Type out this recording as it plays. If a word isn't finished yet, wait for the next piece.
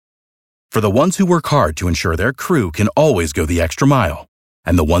For the ones who work hard to ensure their crew can always go the extra mile,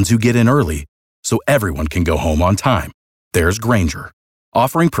 and the ones who get in early so everyone can go home on time, there's Grainger,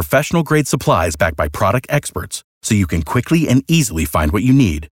 offering professional-grade supplies backed by product experts so you can quickly and easily find what you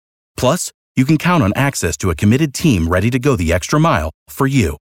need. Plus, you can count on access to a committed team ready to go the extra mile for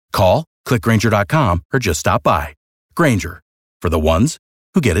you. Call, click Grainger.com, or just stop by. Grainger, for the ones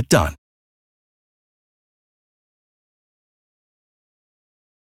who get it done.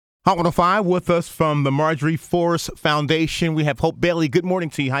 Hot 105 with us from the Marjorie Forrest Foundation. We have Hope Bailey. Good morning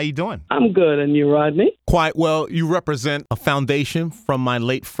to you. How you doing? I'm good. And you, Rodney? Quite well. You represent a foundation from my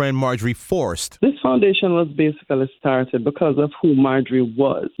late friend Marjorie Forrest. This foundation was basically started because of who Marjorie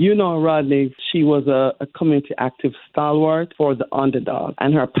was. You know, Rodney, she was a community active stalwart for the underdog.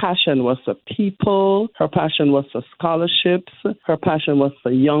 And her passion was for people. Her passion was for scholarships. Her passion was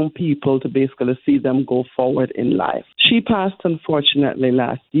for young people to basically see them go forward in life. She passed, unfortunately,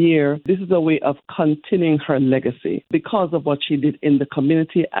 last year. This is a way of continuing her legacy because of what she did in the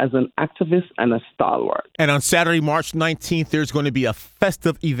community as an activist and a stalwart. And on Saturday, March 19th, there's going to be a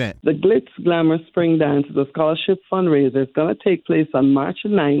festive event. The Glitz Glamour Spring Dance, the scholarship fundraiser, is going to take place on March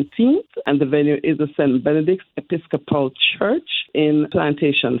 19th, and the venue is the St. Benedict's Episcopal Church in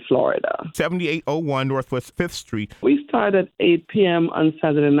Plantation, Florida. 7801 Northwest 5th Street. We start at 8 p.m. on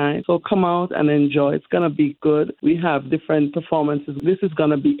Saturday night, so come out and enjoy. It's going to be good. We have different performances. This is going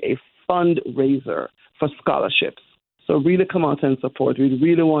to be a fundraiser for scholarships. So really come out and support. We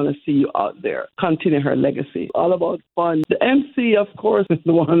really want to see you out there. Continue her legacy. All about fun. The MC, of course, is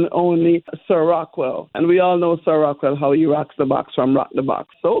the one and only Sir Rockwell. And we all know Sir Rockwell, how he rocks the box from Rock the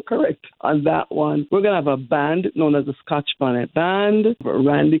Box. So correct on that one. We're going to have a band known as the Scotch Bonnet Band.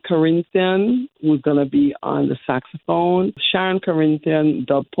 Randy Corinthian, who's going to be on the saxophone. Sharon Corinthian,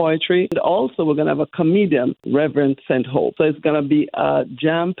 dub poetry. And also we're going to have a comedian, Reverend St. Hope. So it's going to be a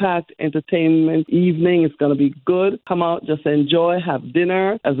jam-packed entertainment evening. It's going to be good. Come out, just enjoy, have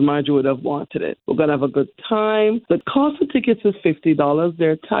dinner, as Marjorie would have wanted it. We're going to have a good time. The cost of tickets is $50.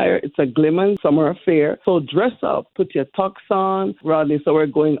 They're tired. It's a Glim summer affair. So dress up, put your tux on, Rodney. So we're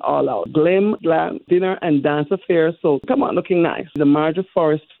going all out. Glam, dinner, and dance affair. So come on, looking nice. The Marjorie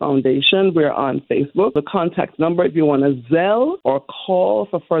Forrest Foundation, we're on Facebook. The contact number, if you want to Zelle or call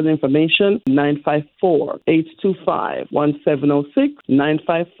for further information, 954-825-1706,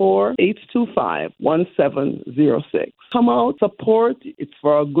 954-825-1706. Come out, support. It's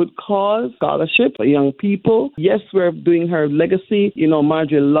for a good cause, scholarship for young people. Yes, we're doing her legacy. You know,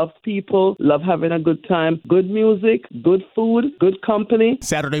 Marjorie loves people, love having a good time, good music, good food, good company.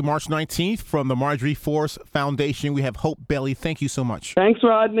 Saturday, March 19th from the Marjorie Forrest Foundation. We have Hope Bailey. Thank you so much. Thanks,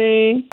 Rodney.